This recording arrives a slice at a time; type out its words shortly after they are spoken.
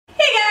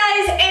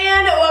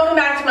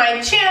my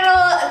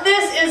channel.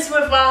 This is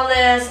Swift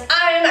Wellness.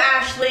 I'm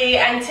Ashley,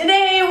 and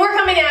today we're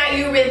coming at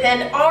you with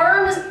an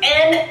arms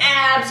and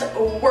abs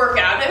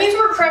workout. That means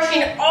we're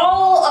crushing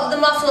all of the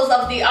muscles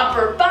of the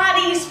upper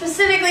body,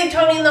 specifically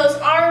toning those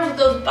arms,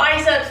 those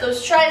biceps,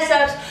 those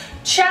triceps,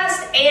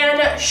 chest,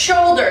 and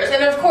shoulders.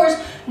 And of course,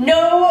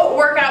 no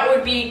workout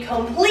would be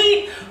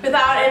complete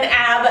without an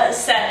ab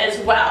set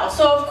as well.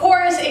 So of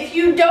course, if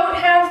you don't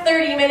have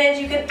 30 minutes,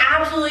 you can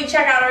absolutely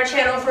check out our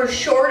channel for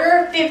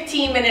shorter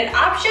 15-minute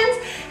options.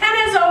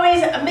 And as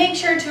always, make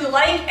sure to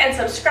like and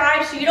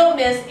subscribe so you don't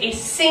miss a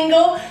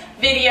single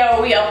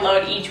video we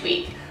upload each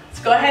week.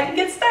 Let's go ahead and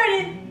get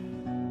started.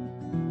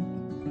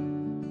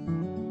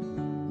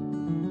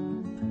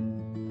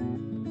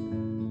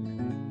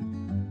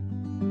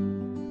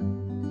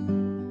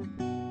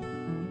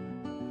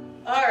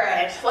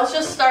 Let's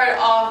just start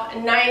off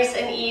nice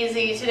and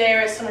easy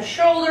today with some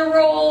shoulder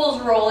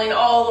rolls, rolling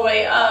all the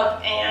way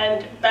up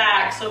and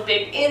back. So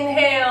big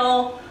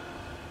inhale,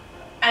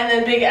 and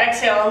then big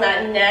exhale on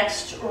that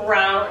next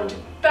round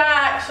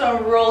back. So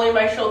I'm rolling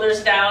my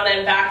shoulders down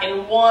and back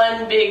in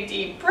one big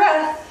deep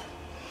breath.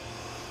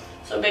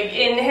 So big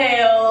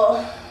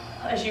inhale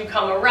as you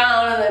come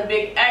around, and then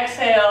big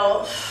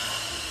exhale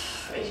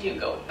as you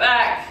go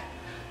back.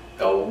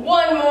 Go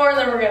one more,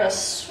 then we're gonna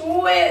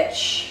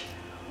switch.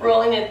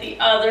 Rolling it the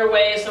other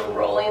way, so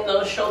rolling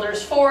those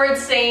shoulders forward,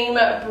 same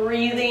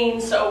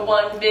breathing. So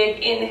one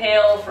big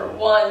inhale for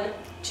 1,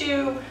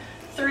 2,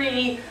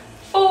 3,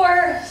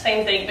 4.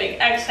 Same thing,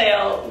 big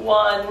exhale,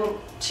 1,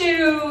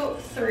 2,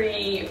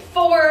 3,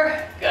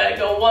 4. Good,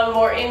 go one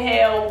more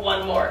inhale,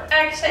 one more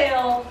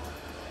exhale.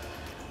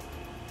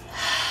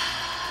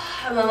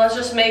 And then let's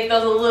just make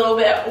those a little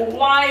bit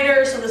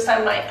wider. So this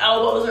time my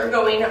elbows are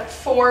going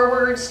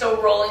forward, still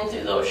rolling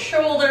through those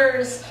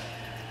shoulders.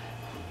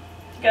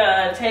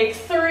 Good, take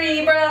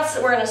 3 breaths.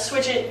 We're gonna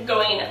switch it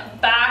going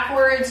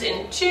backwards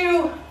in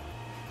 2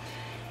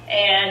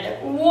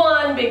 and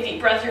 1. Big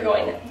deep breath, you're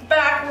going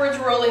backwards,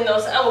 rolling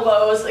those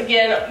elbows.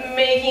 Again,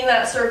 making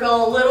that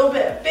circle a little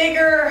bit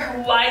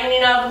bigger,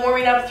 widening up,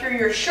 warming up through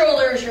your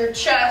shoulders, your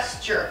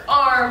chest, your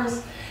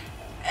arms,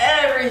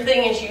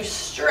 everything as you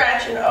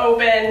stretch and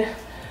open.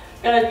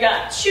 Good,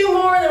 got 2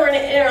 more, then we're gonna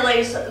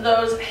interlace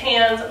those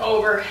hands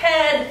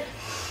overhead.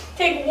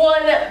 Take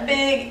one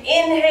big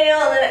inhale,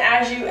 and then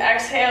as you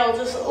exhale,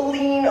 just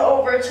lean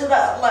over to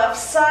that left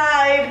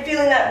side,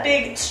 feeling that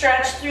big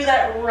stretch through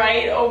that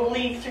right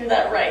oblique, through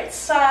that right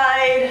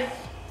side.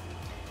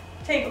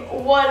 Take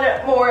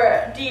one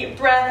more deep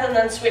breath, and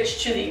then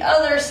switch to the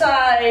other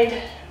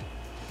side.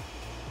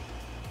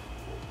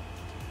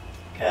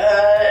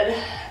 Good.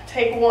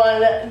 Take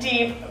one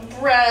deep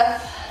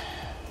breath,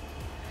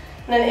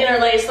 and then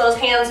interlace those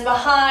hands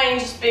behind,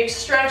 just big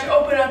stretch,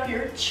 open up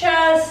your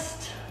chest.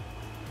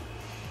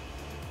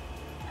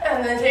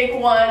 And then take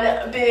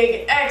one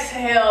big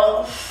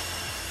exhale.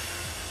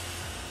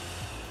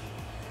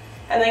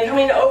 And then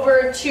coming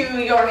over to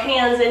your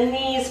hands and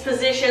knees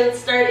position,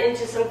 start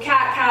into some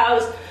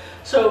cat-cows.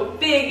 So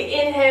big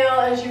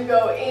inhale as you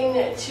go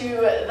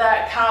into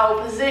that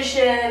cow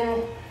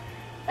position.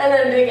 And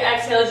then big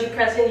exhale as you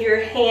press into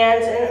your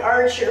hands and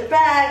arch your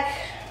back.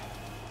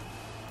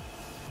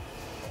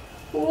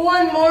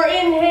 One more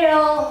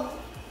inhale.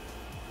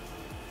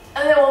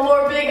 And then one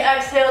more big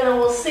exhale, and then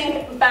we'll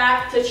sink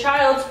back to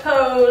child's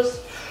pose.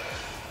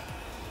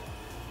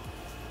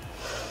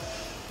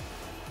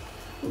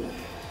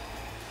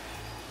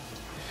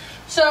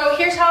 So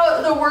here's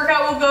how the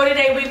workout will go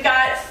today. We've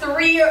got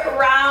 3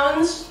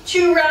 rounds,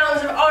 2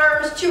 rounds of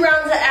arms, 2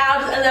 rounds of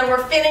abs, and then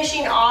we're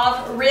finishing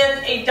off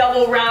with a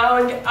double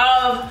round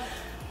of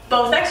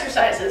both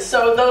exercises.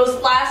 So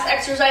those last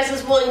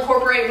exercises will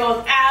incorporate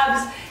both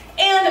abs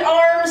and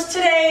arms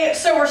today.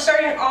 So we're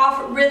starting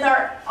off with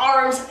our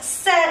arms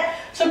set.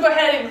 So go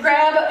ahead and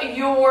grab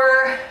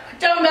your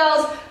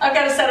dumbbells. I've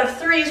got a set of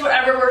 3s,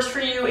 whatever works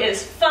for you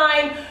is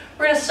fine.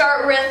 We're gonna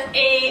start with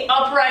a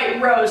upright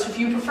row. So if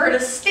you prefer to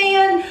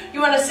stand,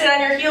 you wanna sit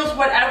on your heels,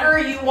 whatever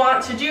you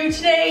want to do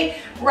today.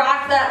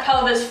 Rock that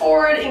pelvis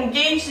forward,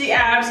 engage the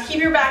abs, keep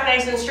your back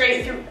nice and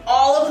straight through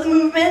all of the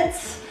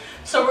movements.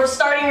 So we're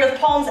starting with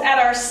palms at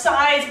our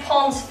sides,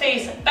 palms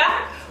face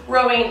back,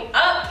 rowing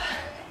up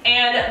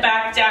and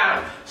back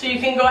down. So you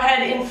can go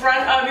ahead in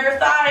front of your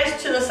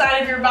thighs, to the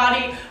side of your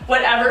body,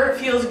 whatever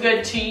feels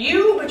good to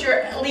you, but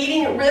you're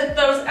leading with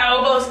those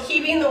elbows,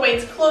 keeping the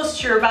weights close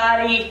to your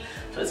body.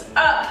 So it's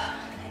up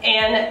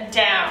and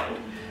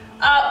down,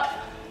 up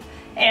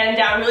and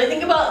down. Really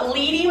think about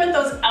leading with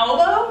those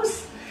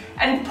elbows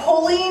and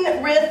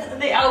pulling with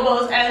the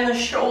elbows and the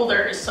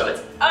shoulders. So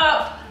it's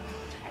up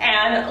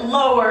and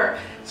lower.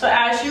 So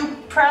as you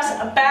press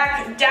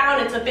back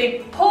down, it's a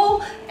big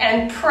pull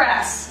and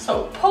press.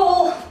 So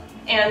pull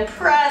and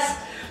press.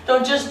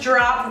 Don't just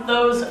drop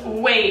those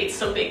weights.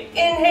 So big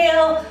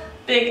inhale,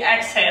 big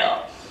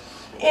exhale.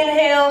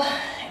 Inhale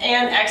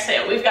and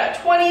exhale. We've got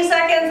 20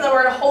 seconds, then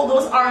we're gonna hold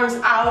those arms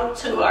out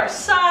to our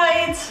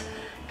sides.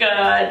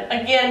 Good.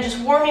 Again, just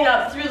warming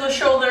up through the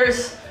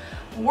shoulders,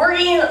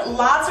 Working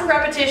lots of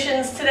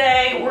repetitions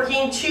today,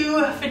 working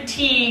to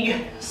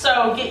fatigue.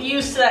 So get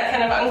used to that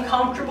kind of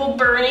uncomfortable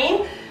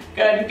burning.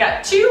 Good, you've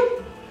got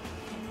 2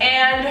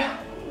 and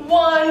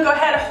 1. Go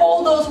ahead,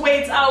 hold those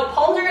weights out.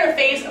 Palms are gonna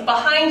face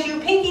behind you,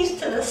 pinkies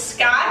to the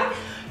sky.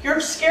 Your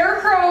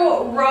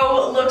scarecrow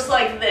row looks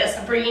like this.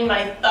 I'm bringing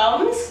my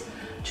thumbs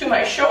to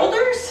my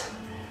shoulders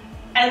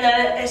and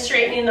then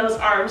straightening those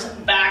arms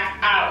back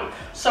out.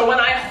 So when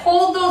I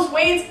hold those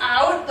weights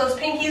out, those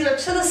pinkies are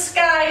to the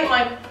sky,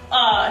 my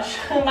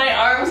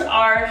arms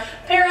are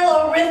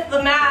parallel with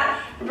the mat,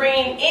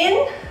 bringing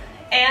in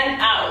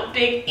and out.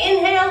 Big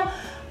inhale,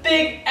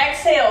 big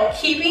exhale,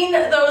 keeping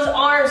those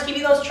arms,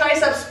 keeping those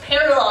triceps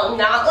parallel,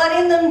 not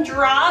letting them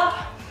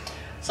drop.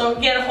 So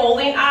again,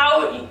 holding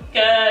out,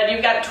 good.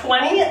 You've got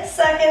 20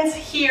 seconds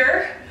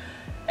here.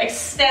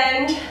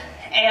 Extend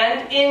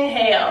and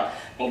inhale.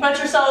 Think about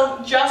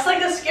yourself just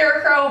like a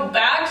scarecrow,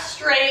 back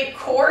straight,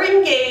 core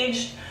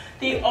engaged.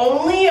 The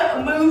only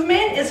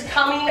movement is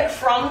coming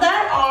from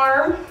that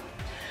arm.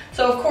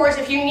 So of course,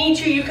 if you need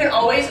to, you can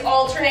always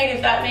alternate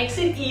if that makes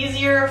it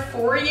easier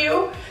for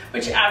you.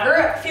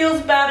 Whichever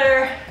feels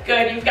better.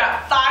 Good, you've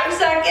got 5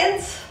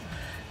 seconds.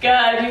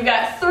 Good, you've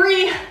got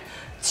 3,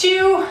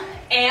 2,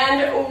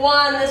 and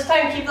 1. This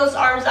time, keep those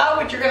arms out,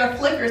 but you're gonna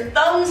flip your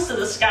thumbs to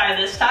the sky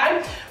this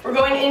time. We're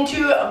going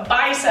into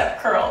bicep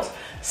curls.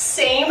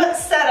 Same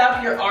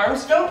setup, your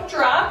arms don't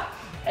drop,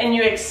 and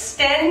you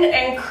extend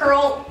and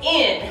curl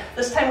in.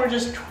 This time we're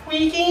just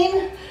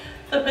tweaking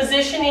the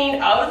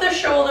positioning of the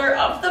shoulder,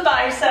 of the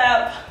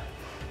bicep,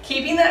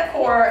 keeping that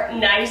core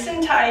nice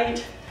and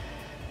tight,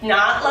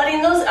 not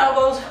letting those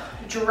elbows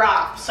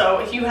drop. So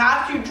if you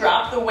have to,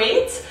 drop the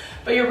weights,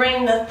 but you're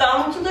bringing the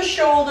thumb to the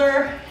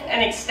shoulder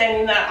and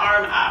extending that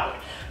arm out.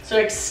 So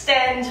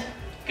extend,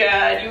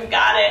 good, you've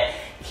got it.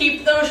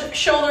 Keep those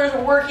shoulders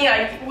working.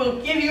 I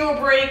will give you a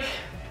break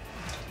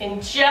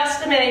in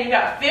just a minute. You've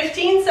got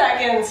 15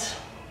 seconds.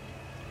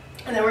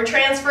 And then we're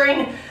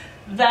transferring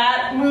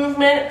that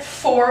movement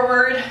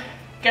forward.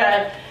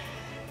 Good.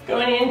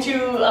 Going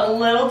into a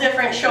little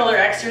different shoulder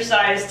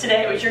exercise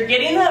today, but you're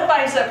getting that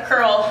bicep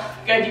curl.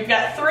 Good, you've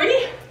got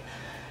 3.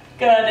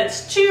 Good,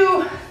 it's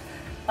 2.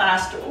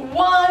 Last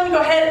 1. Go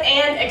ahead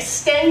and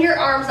extend your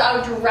arms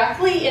out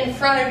directly in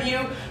front of you.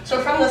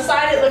 So from the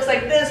side it looks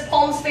like this,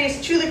 palms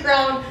face to the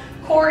ground,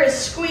 core is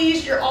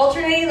squeezed. You're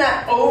alternating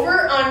that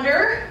over,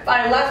 under,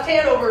 by left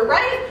hand over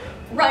right,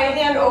 right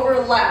hand over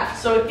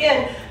left. So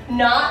again,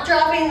 not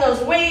dropping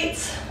those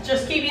weights,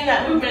 just keeping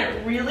that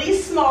movement really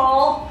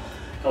small,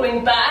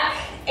 going back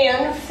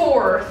and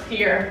forth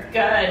here.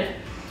 Good.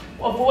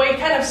 Avoid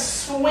kind of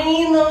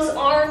swinging those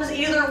arms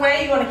either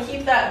way. You want to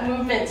keep that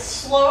movement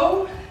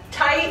slow,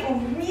 tight,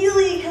 and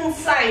really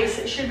concise.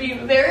 It should be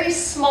a very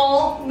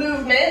small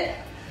movement.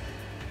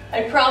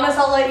 I promise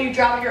I'll let you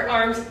drop your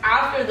arms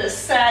after this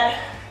set.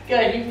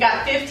 Good, you've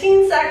got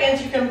 15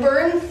 seconds. You can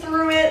burn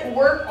through it,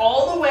 work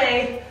all the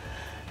way.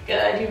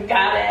 Good, you've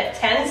got it.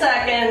 10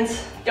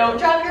 seconds. Don't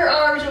drop your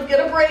arms, you'll get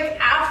a break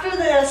after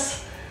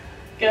this.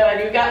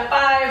 Good, you've got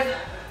 5,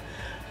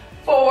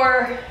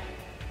 4,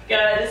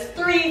 good, it's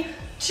 3,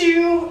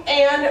 2,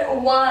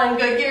 and 1.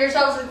 Good, give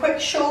yourselves a quick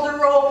shoulder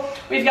roll.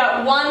 We've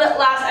got one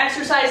last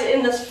exercise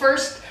in this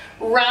first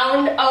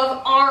round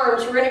of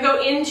arms. We're gonna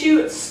go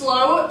into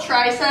slow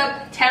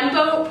tricep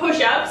tempo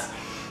push-ups.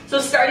 So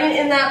starting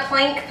in that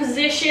plank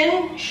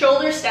position,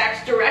 shoulder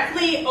stacked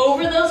directly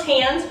over those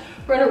hands.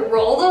 We're gonna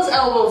roll those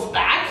elbows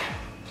back.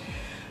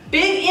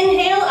 Big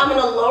inhale, I'm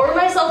gonna lower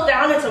myself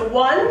down. It's a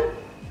 1,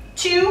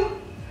 2,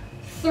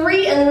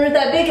 3, and then with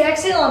that big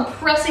exhale, I'm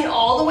pressing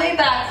all the way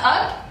back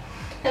up.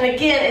 And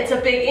again, it's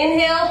a big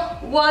inhale,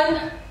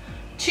 1,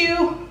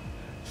 2,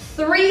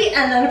 3,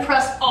 and then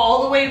press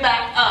all the way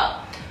back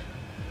up.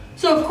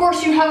 So of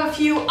course you have a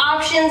few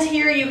options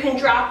here. You can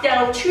drop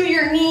down to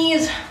your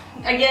knees.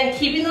 Again,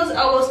 keeping those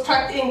elbows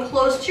tucked in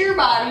close to your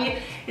body.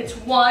 It's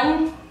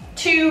 1,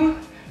 2,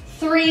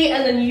 3,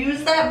 and then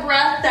use that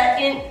breath,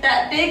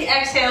 that big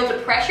exhale to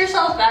press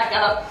yourself back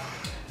up.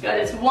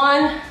 Good, it's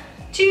 1,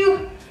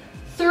 2,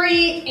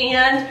 3,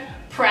 and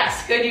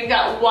press. Good, you've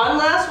got one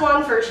last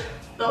one for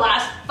the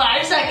last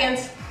 5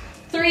 seconds.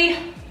 3,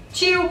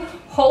 2,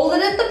 hold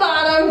it at the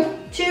bottom.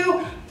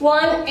 2,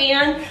 1,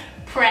 and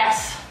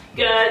press.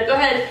 Good, go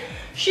ahead,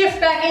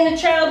 shift back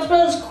into child's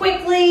pose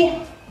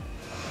quickly.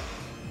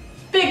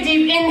 Big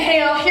deep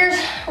inhale.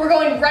 We're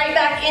going right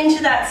back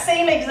into that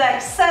same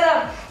exact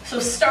setup. So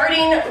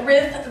starting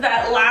with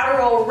that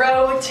lateral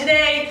row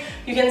today,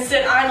 you can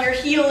sit on your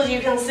heels,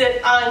 you can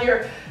sit on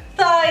your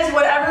thighs,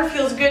 whatever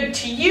feels good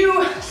to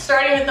you.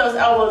 Starting with those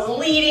elbows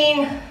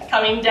leading,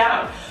 coming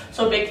down.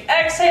 So big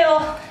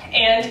exhale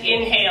and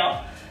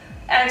inhale.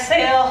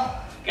 Exhale,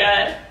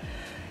 good.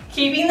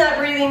 Keeping that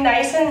breathing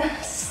nice and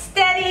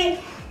steady,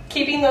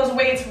 keeping those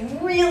weights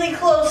really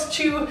close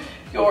to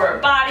your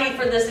body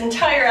for this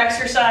entire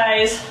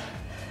exercise.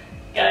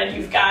 Good,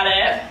 you've got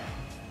it.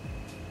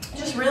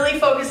 Just really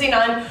focusing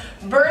on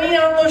burning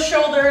out those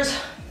shoulders,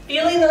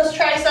 feeling those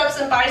triceps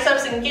and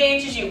biceps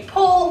engage as you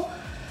pull.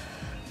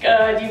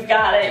 Good, you've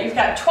got it. You've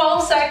got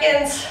 12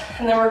 seconds,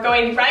 and then we're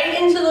going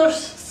right into those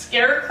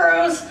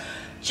scarecrows,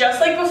 just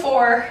like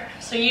before,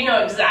 so you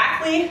know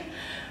exactly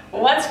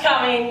what's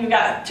coming. You've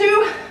got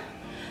 2,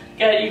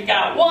 good, you've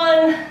got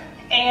 1,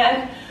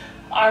 and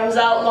arms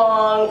out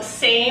long,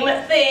 same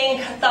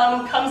thing,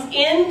 thumb comes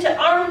into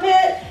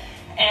armpit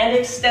and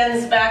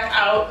extends back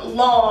out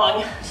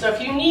long. So if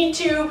you need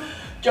to,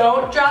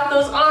 don't drop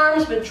those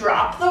arms, but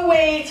drop the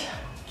weight,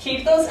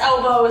 keep those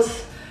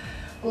elbows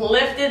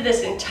lifted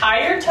this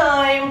entire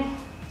time.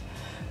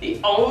 The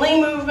only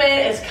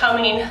movement is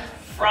coming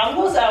from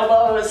those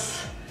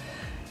elbows.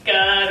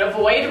 Good,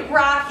 avoid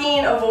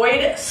rocking,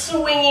 avoid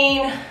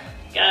swinging.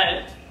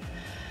 Good,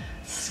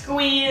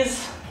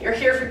 squeeze. You're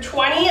here for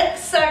 20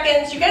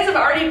 seconds. You guys have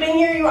already been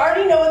here. You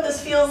already know what this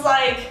feels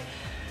like.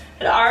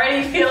 It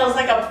already feels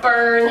like a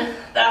burn,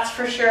 that's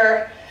for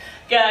sure.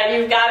 Good,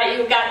 you've got it.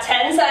 You've got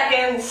 10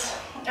 seconds.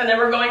 And then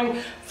we're going,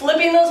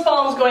 flipping those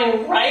palms,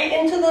 going right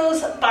into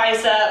those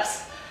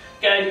biceps.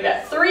 Good, you've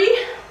got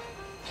 3,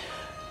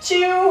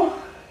 2,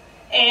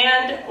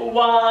 and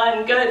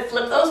 1. Good,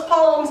 flip those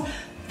palms,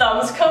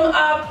 thumbs come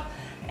up,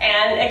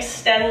 and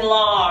extend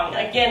long.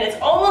 Again,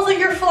 it's almost like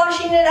you're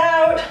flushing it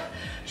out.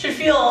 Should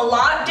feel a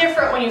lot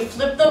different when you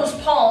flip those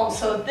palms.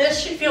 So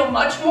this should feel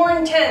much more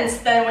intense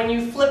than when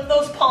you flip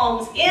those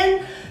palms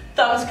in,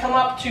 thumbs come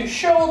up to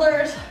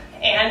shoulders,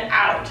 and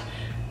out.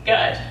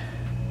 Good.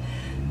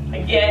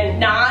 Again,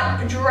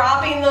 not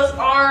dropping those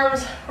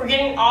arms. We're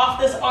getting off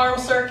this arm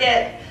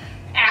circuit.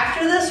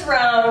 After this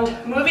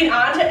round, moving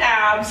on to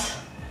abs.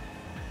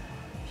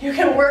 You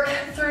can work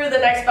through the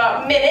next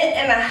about minute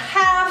and a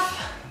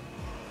half.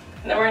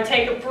 And then we're gonna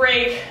take a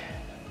break,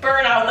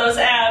 burn out those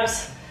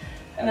abs,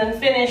 and then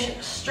finish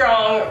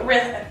strong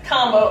with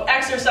combo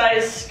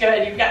exercise.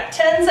 Good, you've got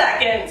 10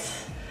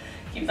 seconds.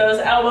 Keep those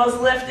elbows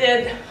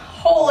lifted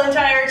whole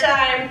entire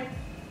time.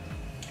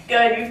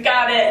 Good, you've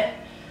got it.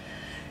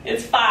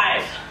 It's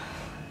 5,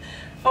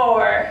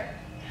 4,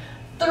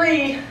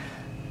 3,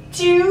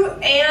 2,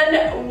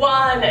 and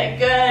 1.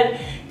 Good.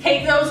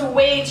 Take those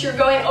weights. You're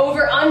going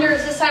over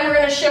unders. This time we're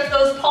going to shift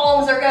those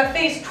palms. They're going to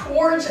face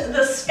towards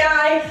the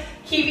sky,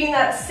 keeping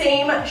that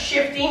same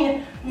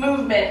shifting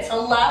movement.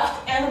 So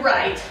left and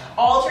right,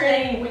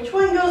 alternating which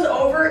one goes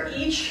over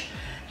each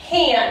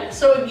hand.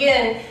 So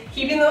again,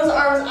 keeping those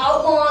arms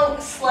out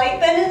long, slight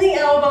bend in the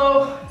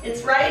elbow.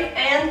 It's right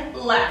and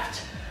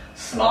left.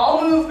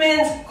 Small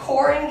movements,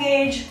 core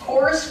engaged,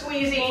 core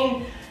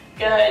squeezing.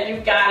 Good,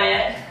 you've got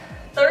it.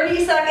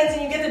 30 seconds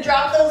and you get to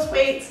drop those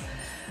weights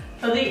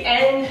for the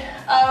end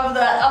of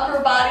the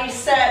upper body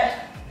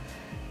set.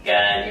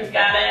 Good, you've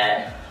got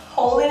it.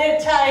 Holding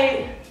it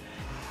tight.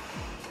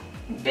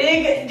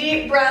 Big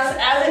deep breaths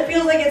as it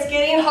feels like it's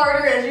getting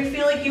harder, as you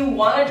feel like you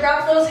want to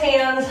drop those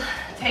hands.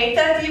 Take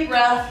that deep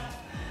breath.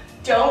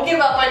 Don't give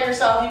up on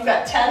yourself. You've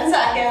got 10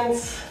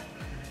 seconds.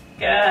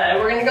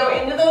 Good, we're gonna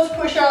go into those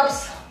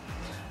push-ups.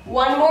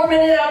 1 more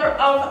minute of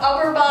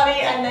upper body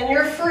and then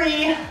you're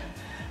free.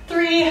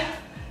 3,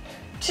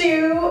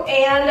 2,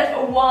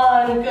 and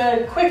 1.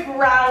 Good, quick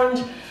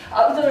round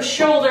of those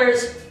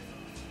shoulders.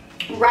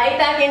 Right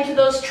back into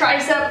those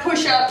tricep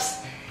push-ups.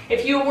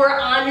 If you were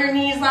on your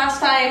knees last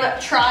time,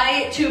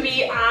 try to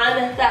be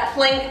on that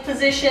plank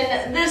position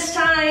this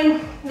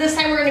time. This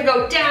time we're gonna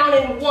go down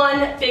in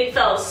 1 big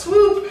fella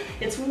swoop.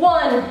 It's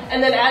 1,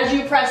 and then as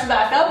you press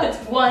back up, it's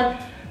 1,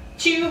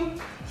 2,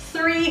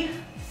 3,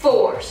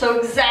 4. So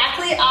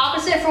exactly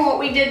opposite from what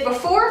we did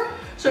before.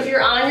 So if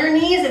you're on your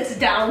knees, it's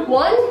down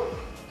 1,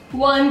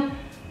 1,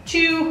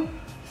 2,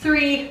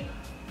 3,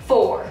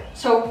 4.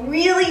 So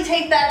really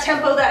take that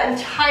tempo that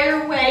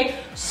entire way.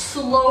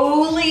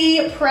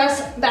 Slowly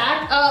press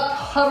back up,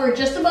 hover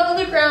just above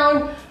the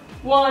ground.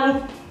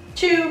 1,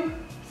 2,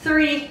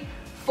 3,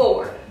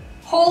 4.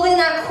 Holding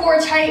that core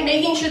tight,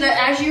 making sure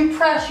that as you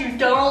press, you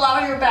don't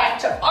allow your back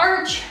to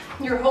arch.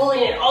 You're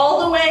holding it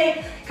all the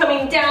way,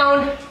 coming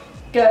down.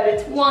 Good,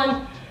 it's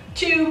 1,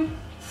 2,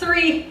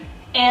 3,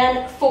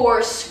 and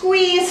 4.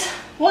 Squeeze.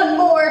 1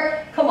 more,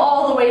 come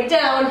all the way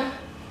down.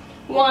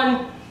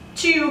 1,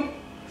 2,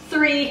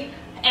 3,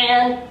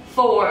 and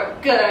 4.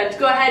 Good.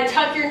 Go ahead,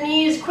 tuck your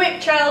knees,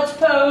 quick child's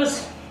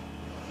pose.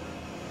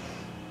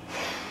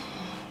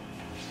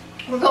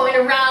 We're going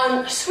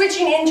around,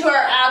 switching into our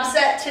ab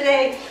set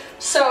today.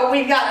 So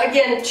we've got,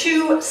 again,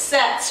 2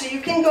 sets. So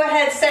you can go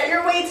ahead, set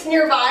your weights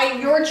nearby,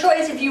 your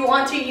choice if you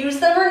want to use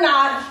them or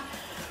not.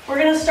 We're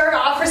gonna start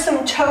off with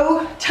some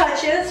toe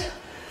touches.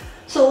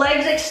 So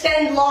legs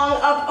extend long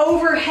up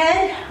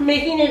overhead,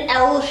 making an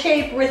L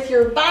shape with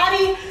your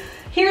body.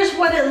 Here's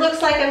what it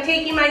looks like. I'm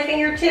taking my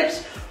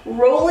fingertips,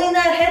 rolling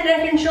that head,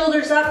 neck, and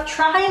shoulders up,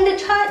 trying to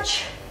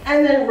touch,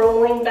 and then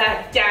rolling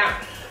back down.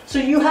 So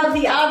you have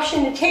the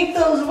option to take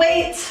those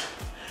weights,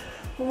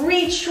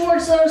 reach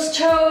towards those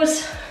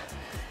toes,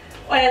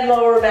 and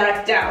lower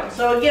back down.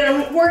 So again,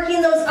 I'm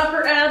working those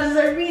upper abs as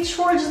I reach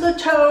towards the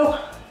toe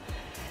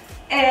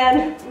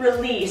and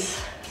release.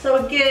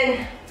 So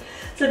again,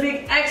 it's a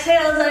big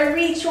exhale as I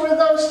reach toward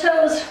those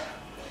toes.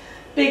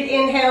 Big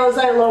inhale as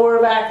I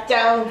lower back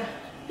down.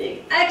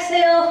 Big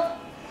exhale.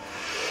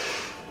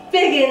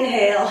 Big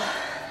inhale,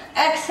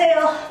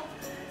 exhale,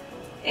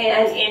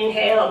 and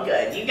inhale.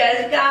 Good, you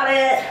guys got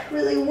it.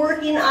 Really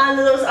working on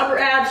those upper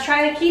abs,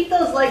 trying to keep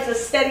those legs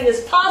as steady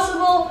as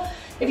possible.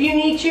 If you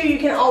need to, you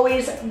can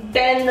always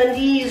bend the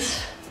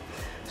knees.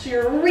 So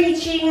you're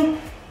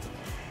reaching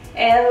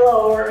and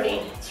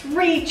lowering. Let's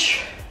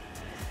reach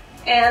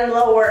and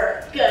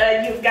lower.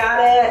 Good, you've got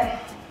it.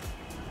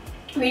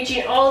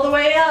 Reaching all the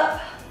way up,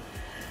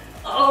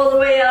 all the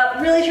way up.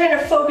 Really trying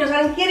to focus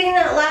on getting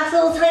that last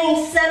little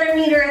tiny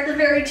centimeter at the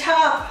very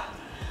top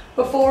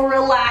before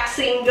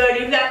relaxing.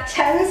 Good, you've got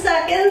 10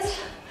 seconds.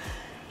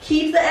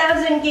 Keep the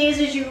abs engaged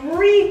as you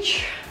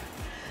reach.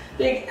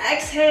 Big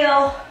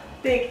exhale,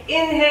 big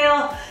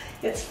inhale.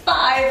 It's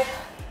 5,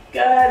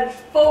 good,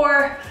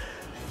 4,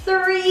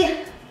 3,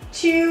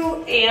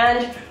 2,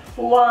 and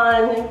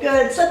 1.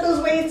 Good, set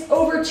those weights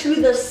over to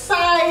the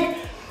side.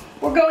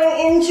 We're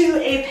going into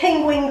a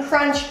penguin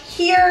crunch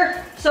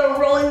here. So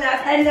rolling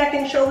that head, neck,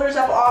 and shoulders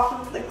up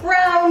off of the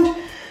ground.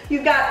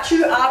 You've got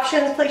 2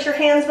 options. Place your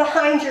hands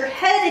behind your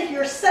head if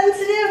you're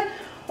sensitive,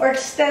 or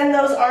extend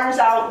those arms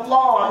out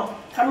long.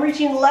 I'm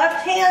reaching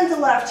left hand to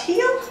left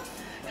heel.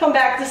 Come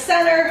back to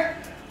center,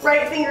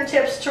 right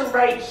fingertips to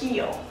right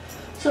heel.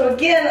 So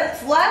again,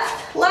 it's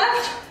left,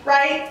 left,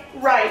 right,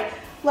 right.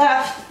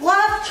 Left,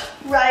 left,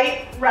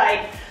 right,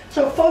 right.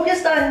 So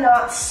focused on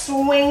not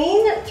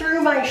swinging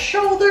through my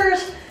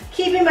shoulders,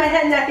 keeping my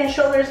head, neck, and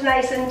shoulders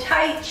nice and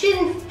tight,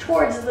 chin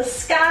towards the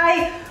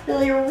sky,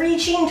 really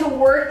reaching to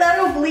work that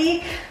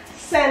oblique,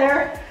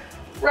 center,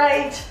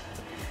 right,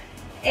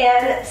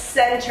 and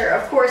center.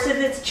 Of course, if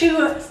it's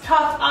too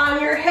tough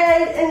on your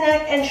head and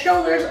neck and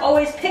shoulders,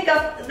 always pick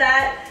up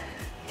that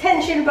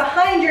tension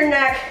behind your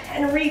neck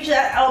and reach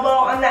that elbow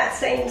on that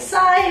same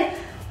side,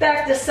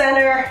 back to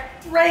center,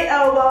 right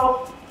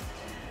elbow.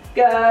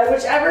 Good,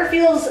 whichever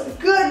feels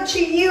good to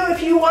you.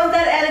 If you want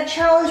that added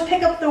challenge,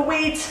 pick up the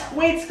weights.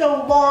 Weights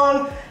go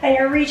long, and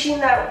you're reaching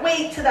that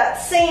weight to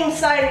that same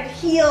sided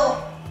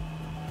heel.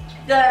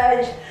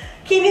 Good.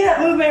 Keeping that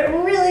movement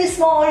really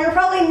small. You're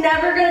probably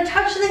never gonna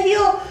touch the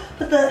heel,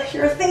 but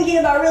you're thinking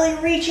about really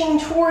reaching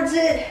towards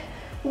it,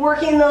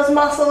 working those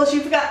muscles.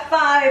 You've got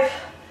 5,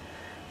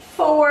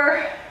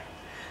 4,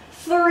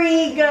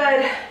 3,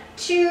 good,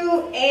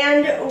 2,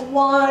 and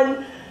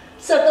 1.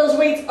 Set those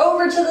weights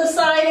over to the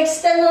side,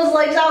 extend those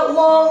legs out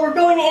long. We're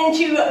going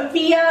into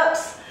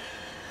V-ups.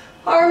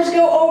 Arms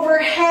go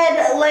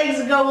overhead,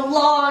 legs go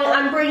long.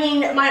 I'm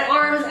bringing my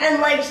arms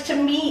and legs to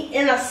meet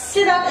in a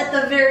sit-up at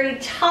the very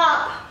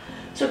top.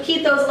 So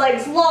keep those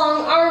legs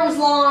long, arms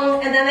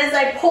long, and then as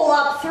I pull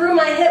up through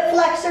my hip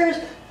flexors,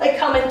 I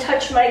come and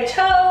touch my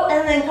toe,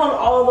 and then come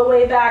all the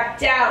way back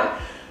down.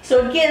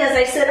 So again, as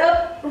I sit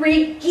up,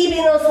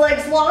 keeping those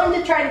legs long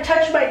to try to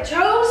touch my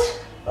toes,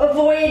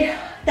 avoid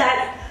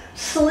that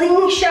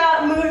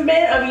slingshot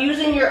movement of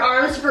using your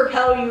arms to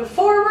propel you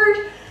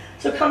forward.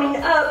 So coming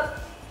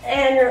up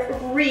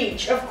and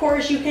reach. Of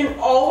course, you can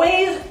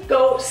always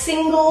go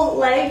single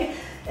leg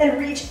and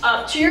reach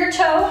up to your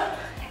toe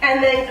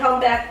and then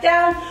come back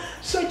down.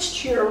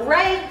 Switch to your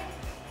right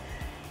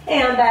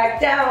and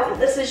back down.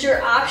 This is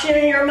your option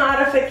and your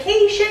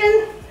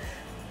modification.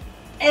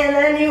 And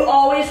then you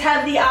always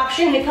have the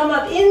option to come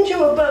up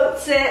into a boat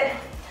sit.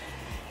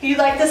 If you'd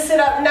like to sit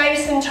up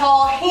nice and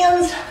tall,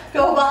 hands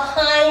go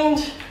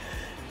behind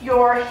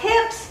your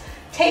hips,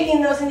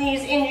 taking those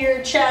knees into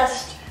your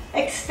chest,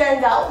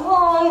 extend out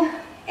long,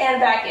 and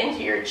back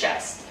into your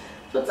chest.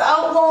 So it's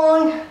out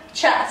long,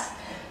 chest.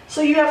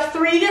 So you have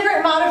 3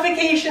 different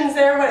modifications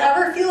there,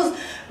 whatever feels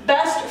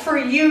best for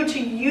you to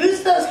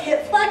use those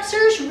hip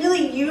flexors,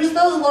 really use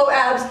those low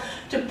abs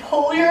to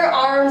pull your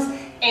arms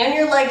and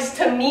your legs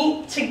to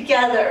meet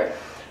together.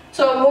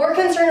 So I'm more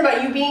concerned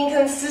about you being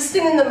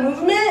consistent in the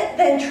movement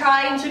than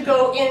trying to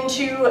go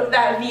into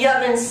that V-up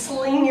and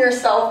sling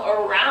yourself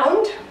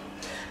around.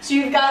 So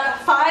you've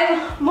got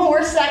 5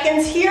 more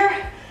seconds here,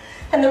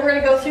 and then we're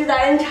gonna go through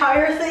that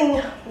entire thing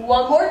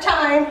one more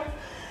time.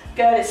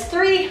 Good, it's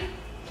 3,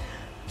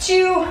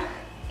 2,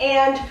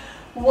 and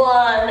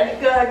 1.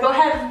 Good, go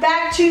ahead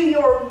back to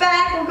your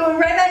back. We're going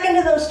right back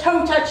into those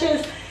toe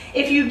touches.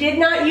 If you did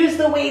not use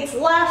the weights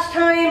last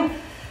time,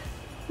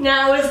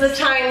 now is the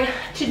time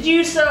to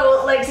do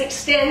so. Legs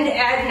extend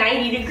at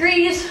 90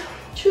 degrees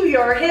to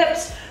your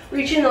hips,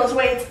 reaching those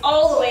weights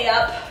all the way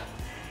up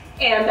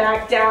and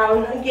back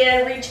down.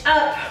 Again, reach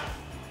up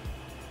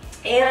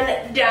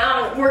and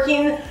down,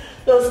 working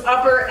those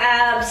upper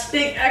abs.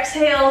 Big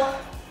exhale,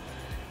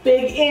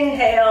 big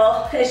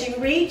inhale as you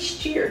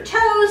reach to your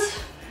toes.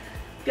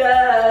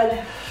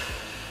 Good.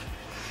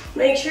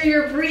 Make sure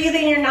you're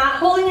breathing. You're not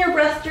holding your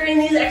breath during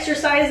these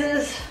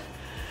exercises.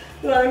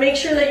 You want to make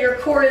sure that your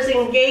core is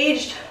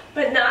engaged,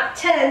 but not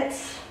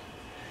tense.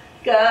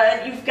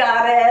 Good, you've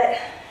got it.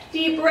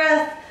 Deep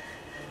breath.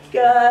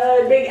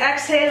 Good, big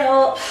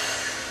exhale,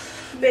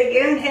 big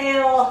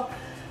inhale,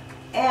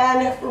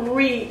 and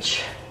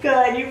reach.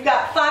 Good, you've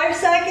got 5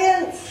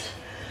 seconds.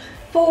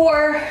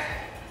 4,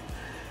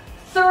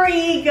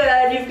 3,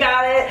 good, you've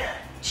got it.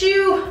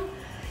 2,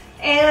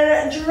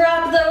 and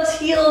drop those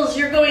heels.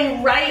 You're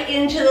going right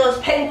into those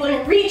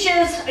penguin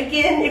reaches.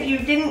 Again, if you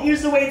didn't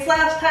use the weights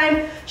last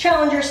time,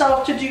 challenge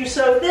yourself to do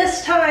so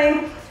this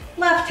time.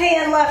 Left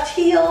hand, left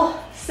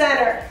heel,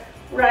 center,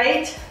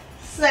 right,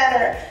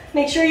 center.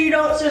 Make sure you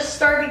don't just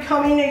start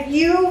becoming a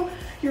U.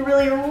 You're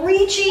really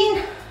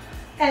reaching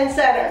and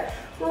center.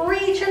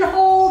 Reach and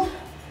hold,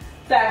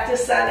 back to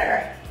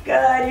center.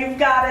 Good, you've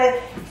got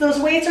it. If those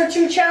weights are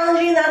too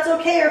challenging, that's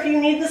okay. Or if you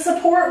need the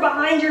support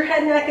behind your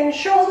head, neck, and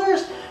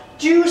shoulders,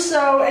 do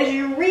so as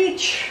you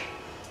reach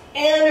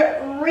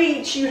and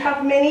reach. You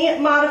have many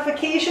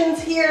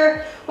modifications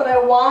here. What I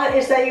want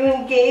is that you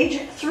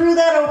engage through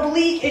that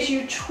oblique as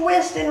you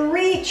twist and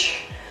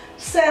reach,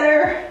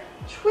 center,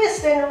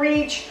 twist and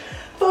reach.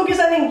 Focus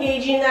on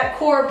engaging that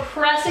core,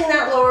 pressing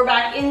that lower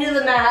back into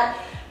the mat,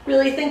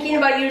 really thinking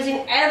about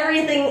using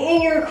everything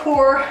in your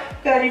core.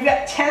 Good, you've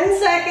got 10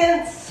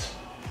 seconds.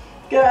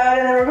 Good,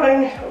 and then we're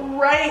going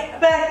right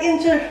back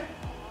into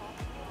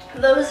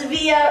those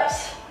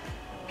V-ups.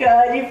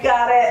 Good, you've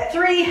got it.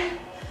 3,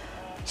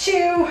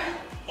 2,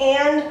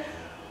 and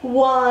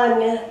 1.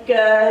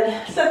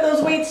 Good. Set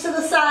those weights to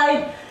the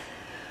side.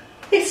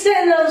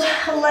 Extend those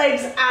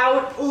legs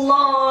out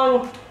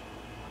long.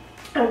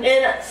 And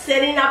then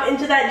sitting up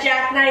into that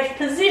jackknife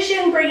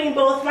position, bringing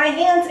both my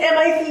hands and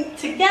my feet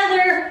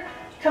together,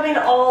 coming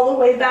all the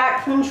way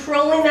back,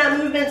 controlling that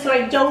movement so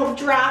I don't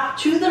drop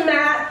to the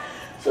mat.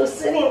 So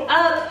sitting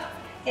up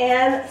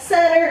and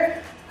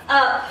center,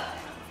 up,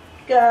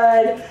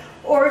 good.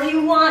 Or if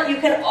you want, you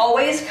can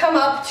always come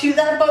up to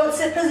that boat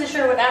sit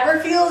position, whatever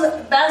feels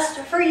best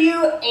for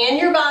you and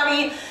your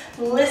body.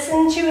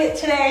 Listen to it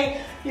today.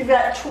 You've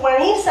got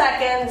 20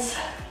 seconds,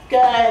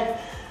 good.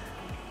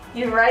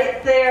 You're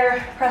right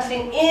there,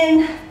 pressing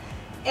in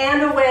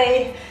and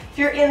away. If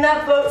you're in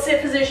that boat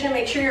sit position,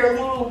 make sure you're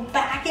leaning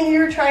back into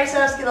your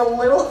triceps, get a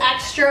little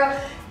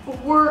extra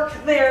work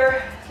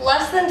there.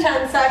 Less than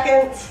 10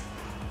 seconds.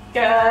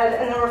 Good,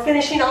 and then we're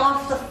finishing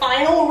off the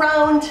final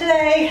round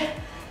today.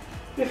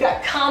 We've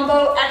got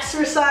combo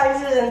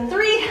exercises in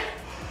 3,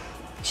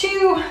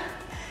 2,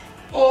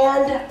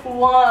 and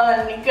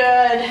 1.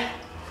 Good.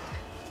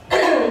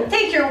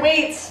 Take your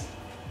weights.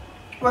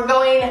 We're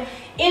going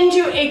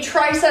into a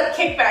tricep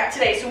kickback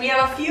today. So we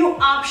have a few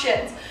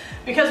options.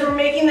 Because we're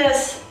making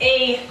this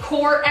a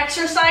core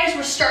exercise,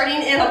 we're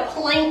starting in a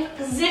plank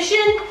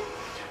position.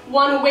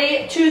 One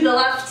weight to the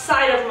left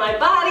side of my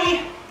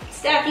body,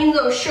 stacking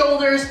those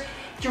shoulders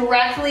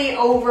directly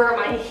over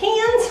my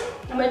hands.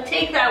 I'm gonna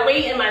take that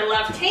weight in my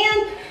left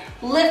hand,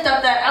 lift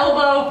up that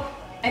elbow,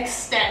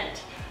 extend.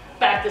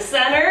 Back to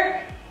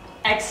center,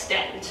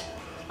 extend.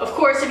 Of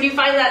course, if you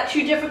find that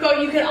too difficult,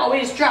 you can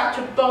always drop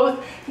to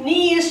both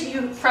knees.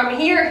 From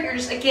here, you're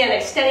just, again,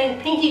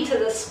 extending pinky to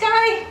the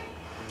sky.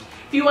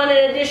 If you want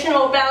an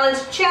additional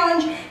balance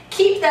challenge,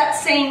 keep that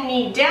same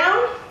knee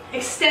down.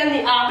 Extend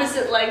the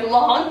opposite leg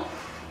long.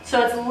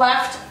 So it's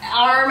left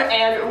arm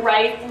and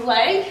right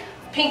leg.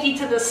 Pinky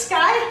to the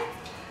sky,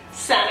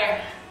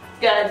 center.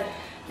 Good.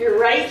 You're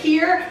right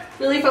here.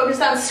 Really focus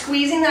on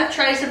squeezing that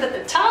tricep at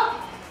the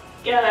top.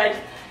 Good.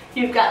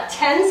 You've got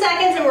 10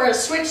 seconds and we're gonna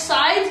switch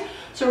sides.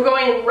 So we're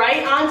going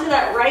right onto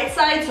that right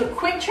side. So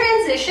quick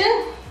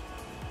transition.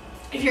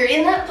 If you're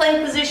in that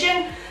plank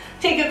position,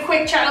 take a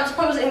quick child's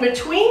pose in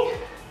between.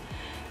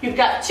 You've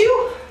got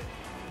 2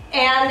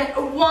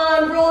 and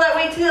 1. Roll that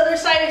weight to the other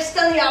side,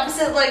 extend the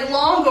opposite leg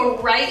long, go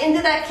right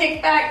into that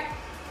kickback.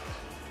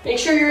 Make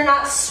sure you're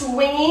not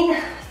swinging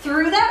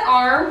through that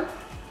arm.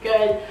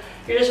 Good.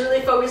 You're just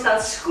really focused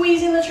on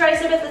squeezing the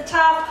tricep at the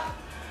top,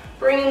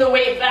 bringing the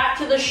weight back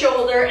to the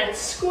shoulder and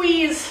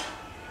squeeze.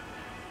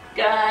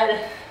 Good.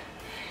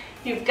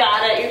 You've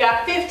got it. You've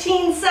got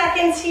 15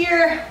 seconds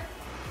here.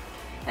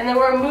 And then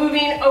we're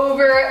moving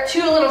over to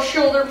a little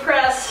shoulder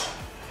press.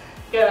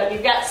 Good.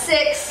 You've got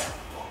 6.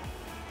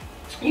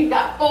 You've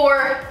got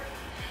 4,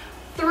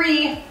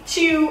 3,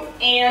 2,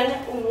 and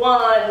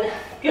 1.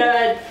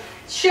 Good.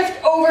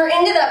 Shift over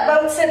into that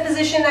boat sit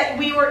position that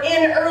we were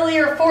in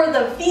earlier for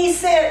the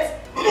V-sit.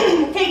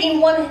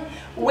 Taking one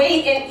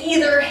weight in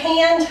either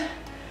hand.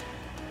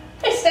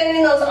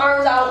 Extending those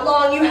arms out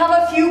long. You have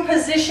a few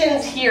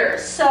positions here.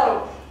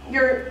 So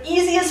your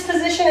easiest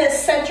position is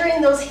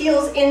centering those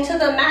heels into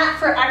the mat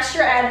for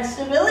extra added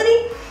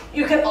stability.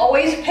 You can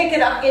always pick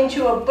it up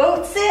into a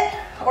boat sit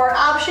or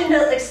option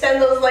to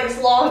extend those legs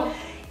long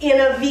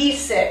in a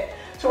V-sit.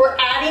 So we're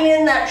adding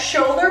in that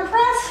shoulder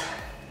press.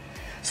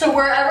 So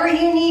wherever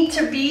you need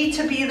to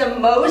be the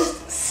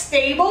most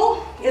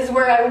stable is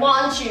where I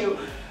want you.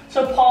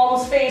 So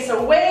palms face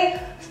away,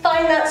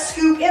 find that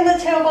scoop in the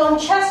tailbone,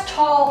 chest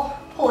tall,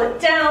 pull it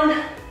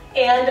down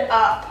and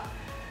up.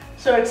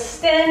 So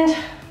extend,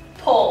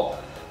 pull.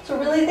 So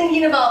really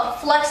thinking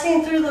about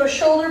flexing through those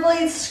shoulder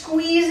blades,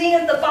 squeezing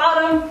at the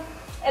bottom,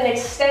 and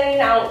extending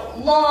out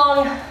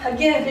long.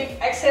 Again, big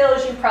exhale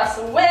as you press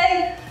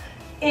away.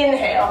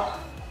 Inhale,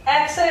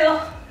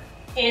 exhale,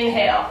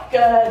 inhale.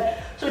 Good.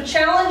 So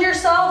challenge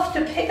yourself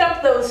to pick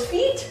up those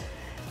feet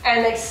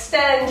and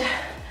extend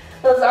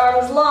those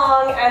arms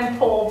long and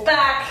pull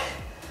back.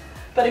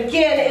 But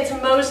again, it's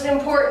most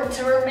important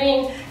to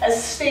remain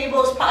as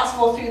stable as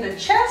possible through the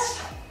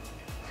chest.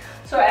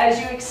 So as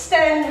you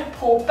extend,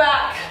 pull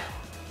back.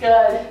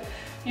 Good.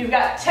 You've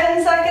got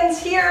 10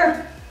 seconds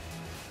here.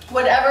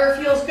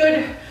 Whatever feels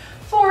good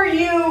for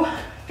you.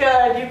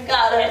 Good, you've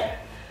got it.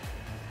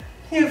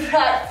 You've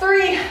got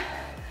 3,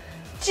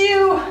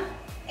 2,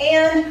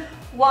 and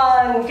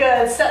 1.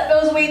 Good. Set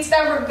those weights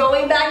down. We're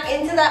going back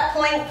into that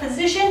plank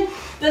position.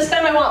 This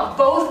time I want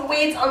both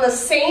weights on the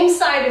same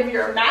side of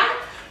your mat.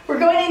 We're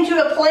going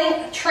into a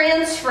plank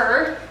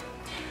transfer.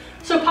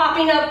 So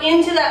popping up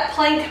into that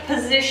plank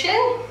position.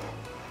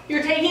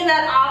 You're taking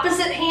that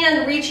opposite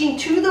hand, reaching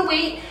to the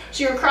weight,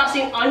 so you're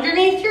crossing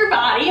underneath your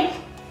body,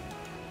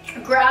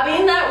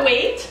 grabbing that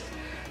weight,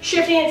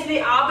 shifting it to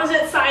the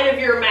opposite side of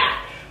your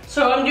mat.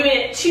 So I'm doing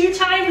it 2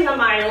 times on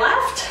my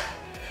left,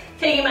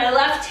 taking my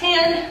left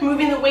hand,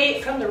 moving the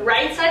weight from the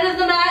right side of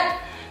the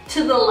mat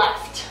to the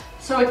left.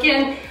 So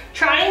again,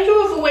 trying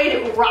to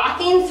avoid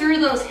rocking through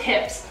those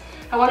hips.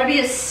 I want to be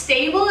as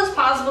stable as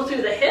possible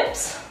through the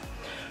hips,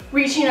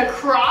 reaching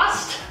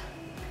across,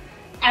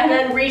 and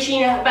then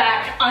reaching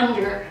back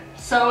under.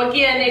 So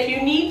again, if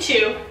you need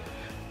to,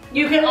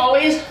 you can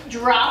always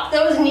drop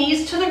those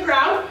knees to the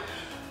ground,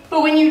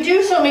 but when you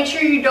do so, make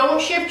sure you don't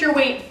shift your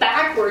weight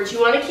backwards. You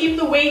want to keep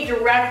the weight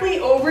directly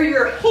over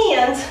your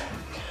hands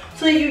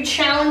so that you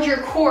challenge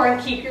your core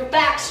and keep your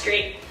back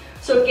straight.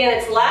 So again,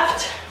 it's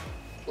left,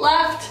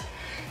 left,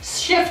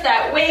 shift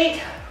that weight,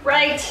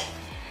 right,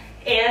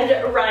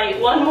 and right.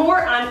 One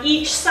more on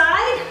each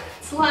side.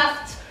 It's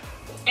left,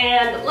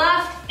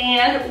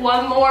 and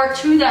one more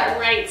to that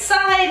right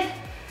side.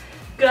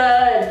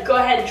 Good. Go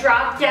ahead,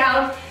 drop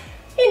down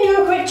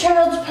into a quick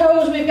child's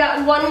pose. We've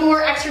got one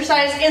more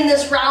exercise in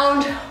this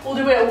round. We'll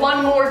do it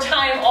one more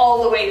time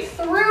all the way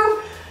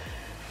through,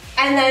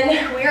 and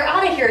then we are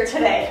out of here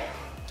today.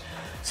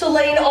 So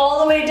laying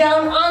all the way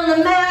down on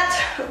the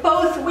mat,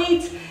 both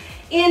weights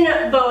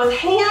in both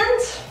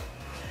hands,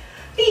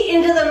 feet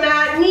into the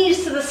mat,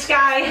 knees to the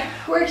sky.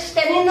 We're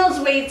extending those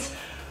weights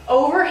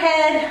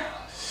overhead,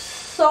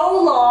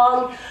 so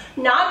long,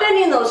 not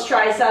bending those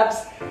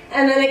triceps,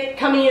 and then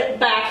coming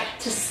back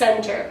to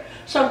center.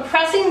 So I'm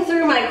pressing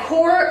through my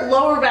core,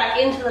 lower back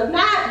into the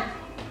mat,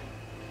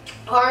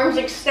 arms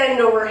extend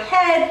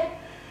overhead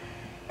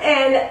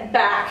and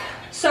back.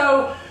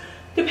 So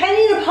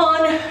depending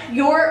upon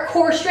your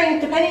core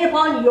strength, depending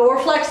upon your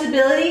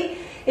flexibility,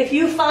 if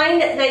you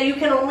find that you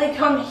can only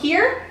come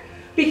here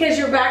because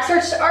your back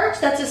starts to arch,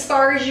 that's as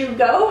far as you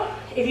go.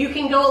 If you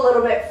can go a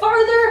little bit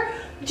farther,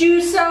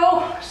 do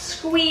so,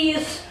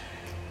 squeeze,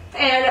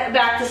 and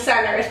back to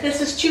center. If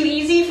this is too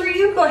easy for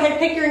you, go ahead,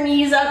 pick your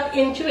knees up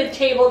into a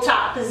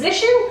tabletop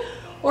position,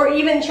 or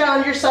even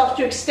challenge yourself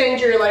to extend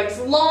your legs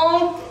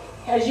long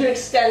as you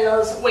extend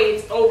those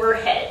weights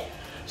overhead.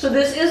 So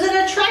this isn't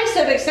a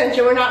tricep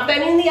extension. We're not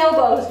bending the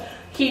elbows.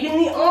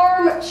 Keeping the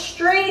arm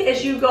straight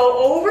as you go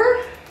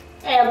over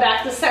and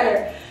back to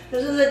center.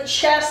 This is a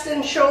chest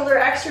and shoulder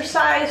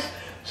exercise,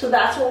 so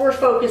that's what we're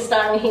focused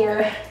on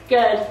here.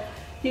 Good.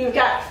 You've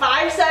got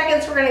 5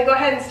 seconds. We're gonna go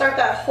ahead and start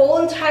that whole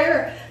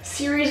entire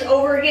series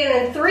over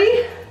again in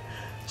 3,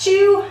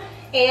 2,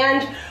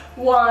 and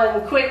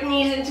 1. Quick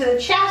knees into the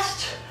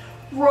chest,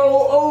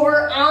 roll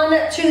over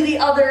on to the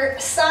other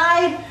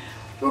side.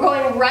 We're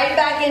going right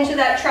back into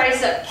that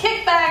tricep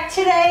kickback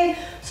today.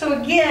 So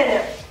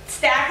again,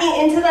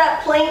 stacking into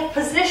that plank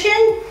position.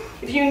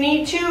 If you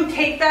need to,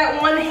 take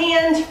that one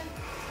hand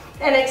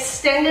and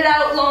extend it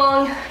out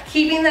long,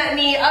 keeping that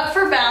knee up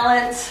for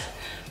balance.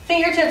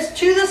 Fingertips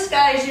to the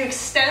sky as you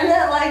extend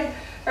that leg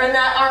or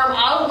that arm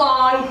out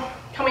long,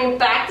 coming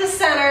back to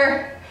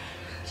center.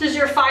 This is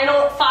your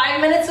final 5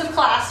 minutes of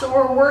class, so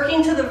we're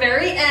working to the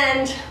very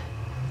end.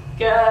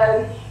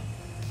 Good.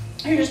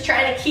 You're just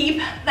trying to keep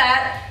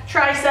that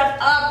tricep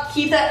up,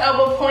 keep that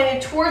elbow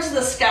pointed towards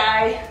the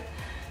sky.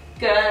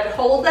 Good.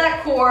 Hold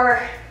that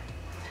core.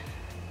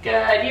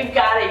 Good. You've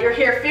got it. You're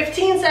here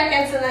 15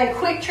 seconds, and then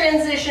quick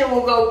transition.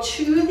 We'll go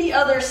to the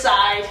other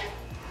side.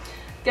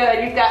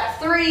 Good. You've got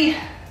 3,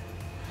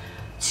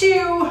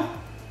 2,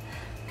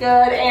 good,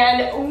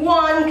 and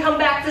 1. Come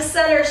back to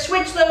center.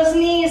 Switch those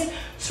knees.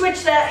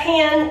 Switch that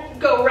hand.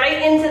 Go right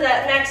into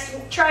that next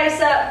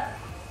tricep.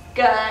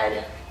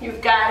 Good.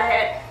 You've got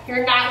it.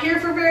 You're not here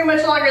for very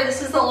much longer.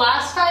 This is the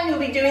last time you'll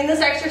be doing this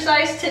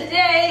exercise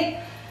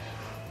today.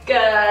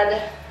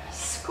 Good.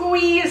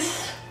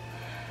 Squeeze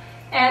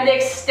and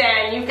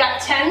extend. You've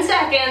got 10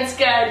 seconds.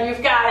 Good.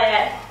 You've got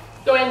it.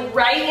 Going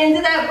right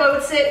into that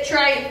boat sit.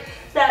 Try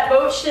that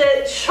boat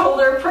sit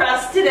shoulder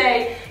press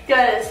today.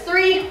 Good. It's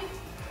 3,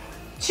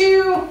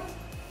 2,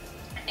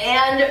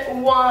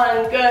 and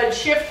 1. Good.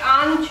 Shift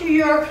onto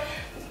your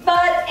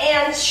butt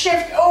and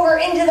shift over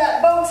into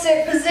that boat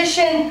sit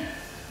position.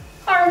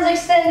 Arms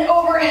extend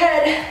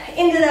overhead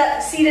into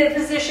that seated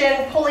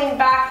position, pulling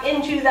back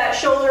into that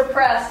shoulder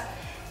press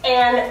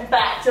and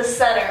back to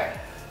center.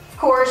 Of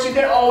course, you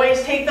can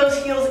always take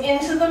those heels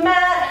into the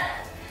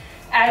mat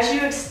as you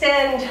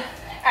extend,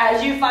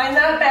 as you find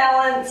that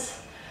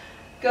balance.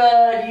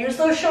 Good. Use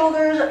those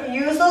shoulders,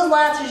 use those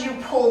lats as you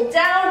pull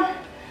down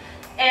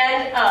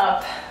and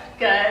up.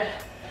 Good.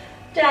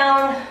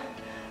 Down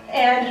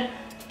and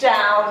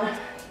down.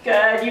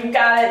 Good. You've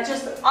got it.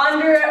 Just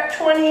under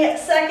 20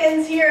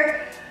 seconds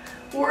here.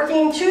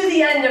 Working to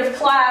the end of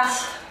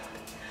class.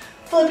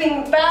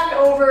 Flipping back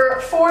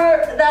over for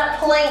that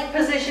plank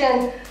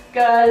position.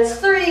 Good. It's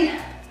 3,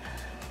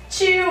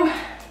 2,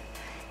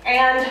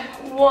 and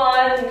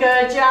 1.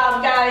 Good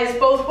job, guys.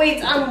 Both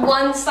weights on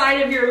one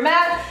side of your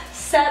mat.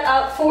 Set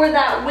up for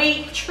that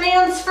weight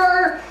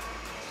transfer.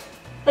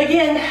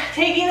 Again,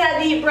 taking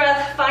that deep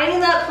breath,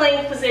 finding that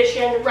plank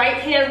position. Right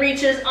hand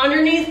reaches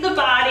underneath the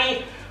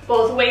body.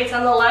 Both weights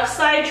on the left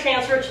side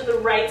transfer to the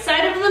right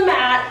side of the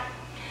mat.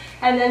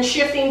 And then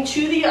shifting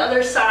to the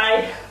other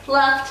side,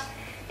 left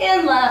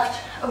and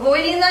left.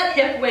 Avoiding that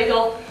hip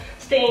wiggle.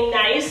 Staying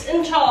nice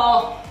and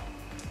tall.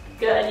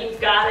 Good, you've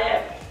got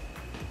it.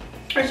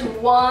 There's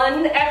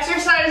one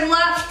exercise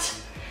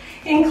left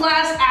in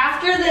class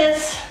after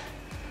this.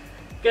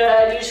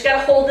 Good, you just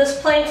gotta hold this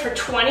plank for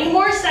 20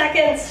 more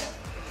seconds.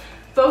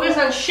 Focus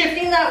on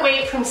shifting that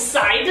weight from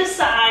side to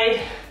side.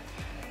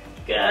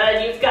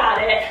 Good, you've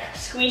got it.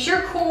 Squeeze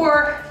your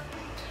core.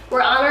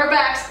 We're on our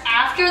backs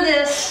after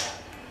this.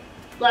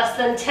 Less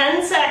than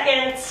 10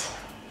 seconds.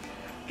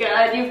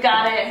 Good, you've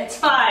got it. It's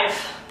 5,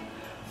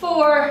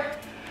 4,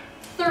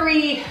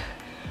 3,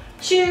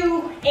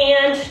 2,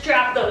 and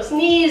drop those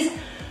knees.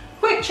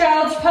 Quick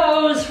child's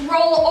pose.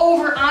 Roll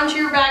over onto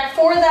your back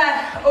for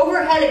that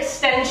overhead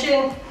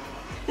extension.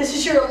 This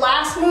is your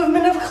last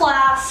movement of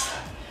class.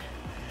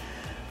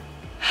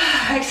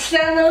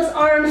 Extend those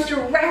arms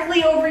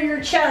directly over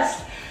your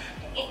chest.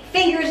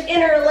 Fingers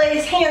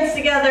interlace, hands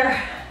together.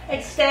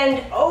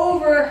 Extend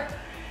over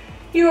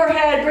your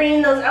head,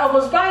 bringing those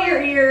elbows by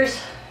your ears.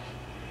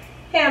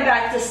 And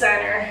back to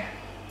center.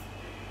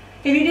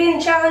 If you didn't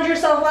challenge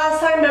yourself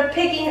last time by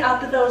picking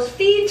up those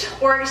feet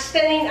or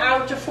extending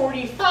out to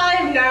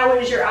 45, now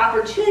is your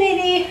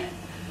opportunity.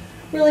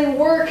 Really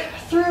work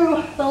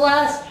through the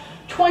last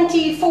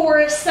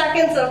 24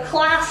 seconds of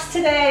class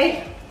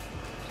today.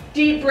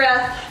 Deep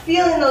breath,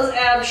 feeling those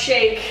abs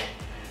shake,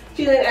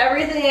 feeling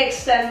everything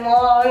extend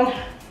long.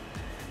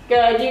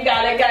 Good, you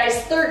got it,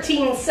 guys.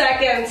 13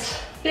 seconds.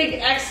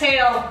 Big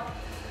exhale,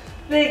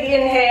 big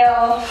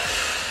inhale.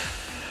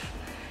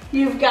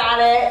 You've got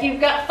it. You've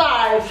got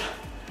 5.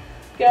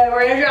 Good,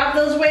 we're gonna drop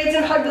those weights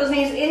and hug those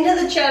knees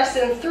into the chest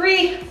in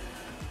 3,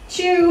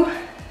 2,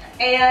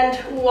 and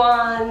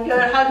 1.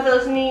 Good, hug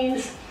those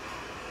knees.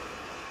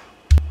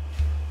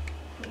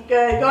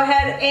 Good, go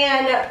ahead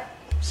and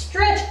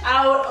stretch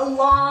out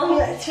long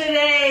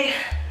today.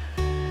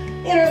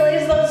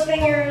 Interlace those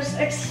fingers,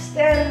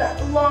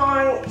 extend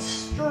long,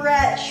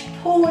 stretch,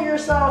 pull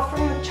yourself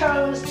from the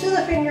toes to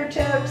the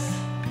fingertips.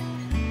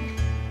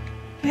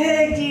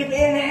 Big deep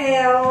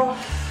inhale.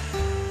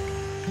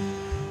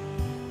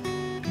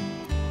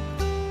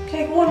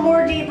 Take one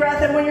more deep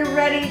breath, and when you're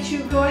ready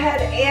to go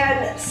ahead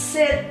and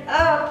sit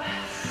up.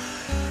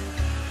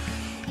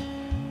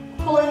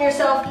 Pulling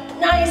yourself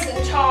nice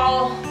and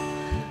tall.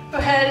 Go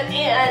ahead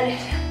and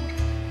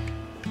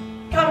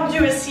come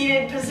to a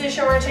seated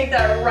position. We're gonna take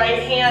that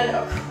right hand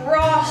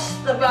across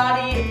the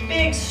body,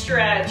 big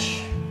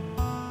stretch.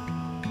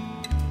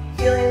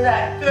 Feeling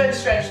that good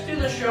stretch through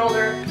the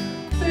shoulder,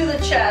 through the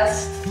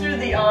chest, through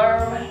the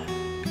arm.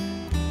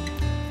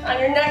 On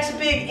your next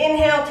big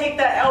inhale, take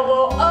that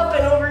elbow up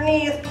and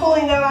underneath,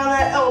 pulling down on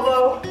that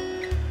elbow.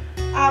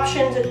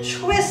 Option to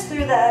twist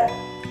through that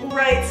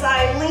right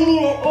side,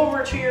 leaning it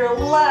over to your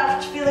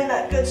left, feeling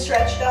that good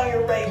stretch down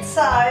your right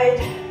side.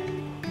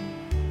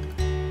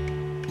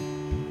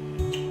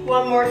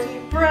 One more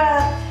deep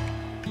breath.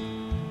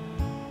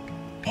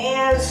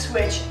 And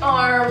switch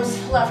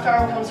arms. Left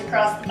arm comes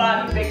across the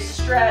body, big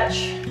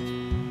stretch.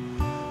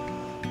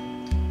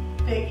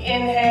 Big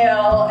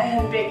inhale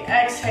and big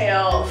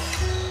exhale.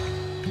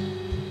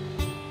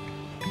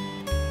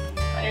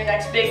 On your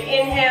next big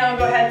inhale,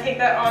 go ahead and take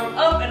that arm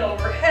up and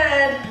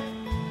overhead.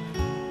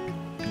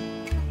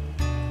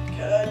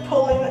 Good,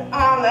 pulling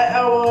on that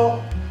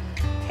elbow,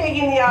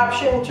 taking the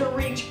option to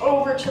reach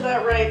over to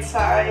that right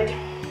side.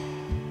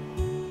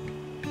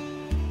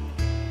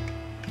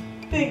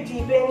 Big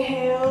deep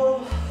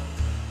inhale.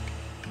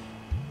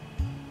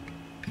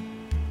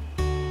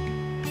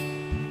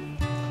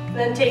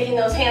 Then taking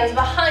those hands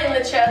behind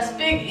the chest,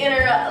 big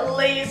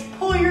interlace,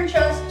 pull your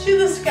chest to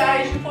the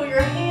sky as you pull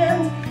your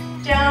hands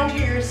down to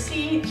your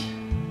seat.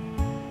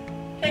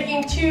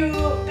 Taking 2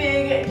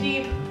 big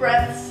deep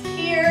breaths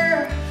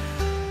here.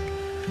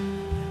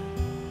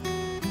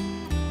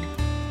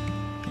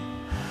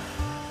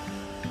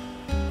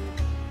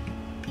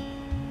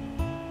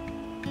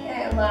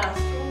 And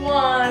last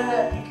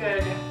one.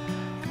 Good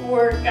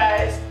work,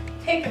 guys.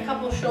 Take a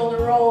couple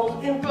shoulder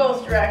rolls in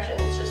both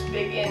directions, just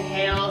big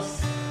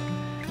inhales.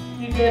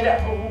 You did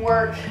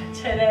work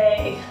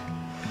today.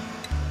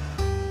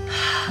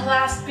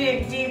 Last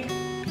big deep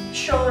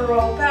shoulder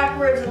roll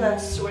backwards and then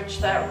switch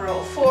that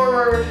roll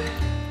forward.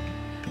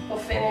 We'll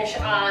finish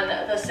on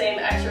the same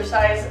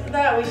exercise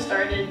that we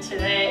started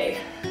today.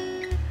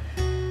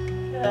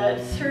 Good,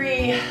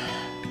 3,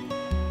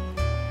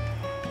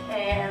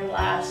 and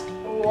last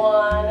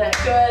one.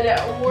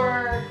 Good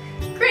work.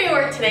 Great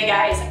work today,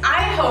 guys.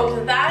 I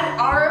hope that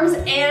arms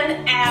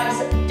and abs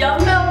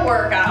dumbbell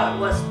workout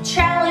was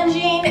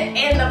challenging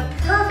and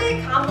the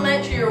perfect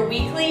complement to your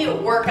weekly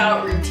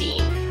workout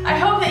routine. I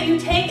hope that you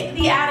take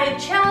the added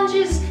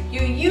challenges,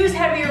 you use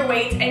heavier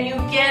weights, and you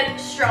get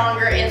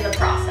stronger in the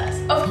process.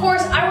 Of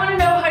course, I want to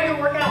know how your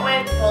workout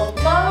went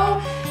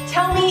below.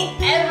 Tell me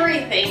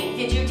everything.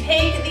 Did you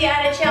take the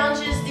added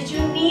challenges? Did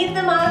you need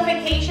the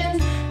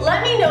modifications?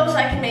 Let me know so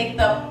I can make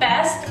the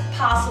best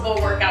possible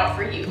workout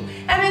for you.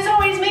 And as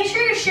always, make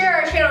sure to share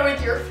our channel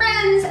with your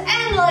friends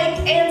and like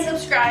and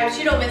subscribe so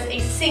you don't miss a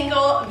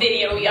single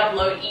video we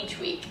upload each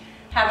week.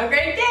 Have a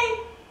great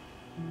day.